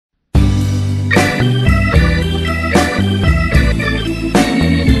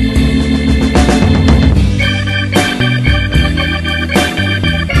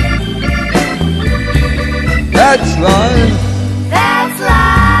That's life. That's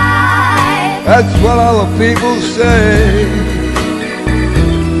life. That's what all the people say.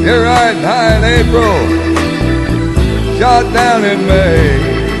 You're riding high in April, shot down in May.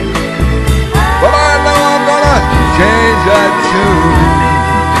 But I know I'm gonna change that tune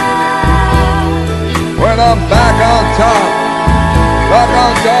when I'm back on top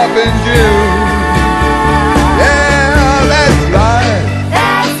in June. Yeah, that's life.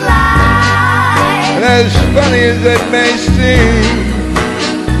 That's life. And as funny as it may seem,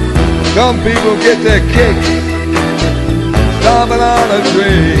 some people get their kicks stomping on a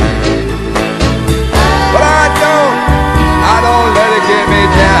tree. But I don't let it get me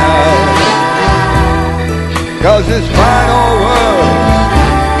down, 'cause this fine old world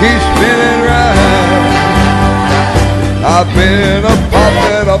keeps spinning round. I've been a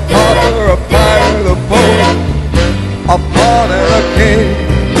puppet, a pauper, a pirate, a poet, a pawn and a king.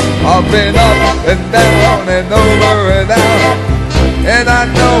 I've been up and down and over and out, and I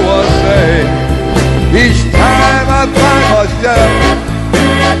know one thing: each time I find myself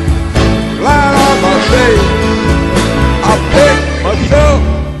flat on my face, I pick myself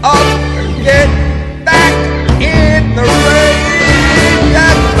up and get back in the race.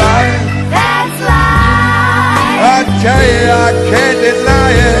 That's life. That's life. I tell you, I can't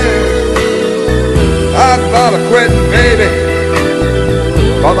deny it. I thought of quitting, baby,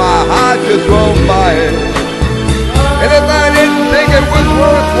 but my heart just won't buy it. And if I didn't think it was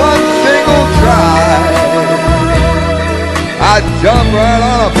worth one single try, I'd jump right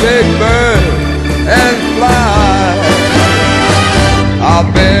on a big bird and fly. I've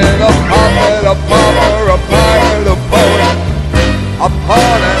been a puppet, a pauper, a pirate, a poet, a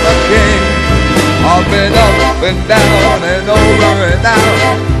pawn and a king. I've been up and down and over and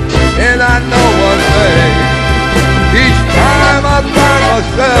out, and I know one thing: each time I find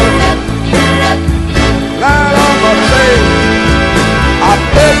myself flat on my face, I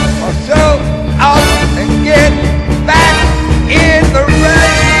pick myself up and get back in the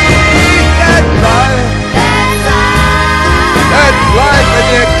race. That's life. That's life. That's life, and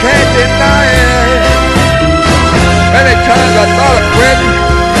you can't deny it. Many times I thought of quitting,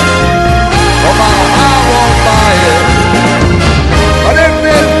 but my heart won't buy it. But if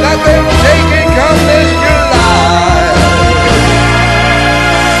there's nothing taking come this July,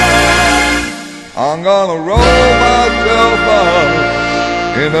 I'm gonna roll myself up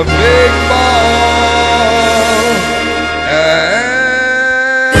in a big ball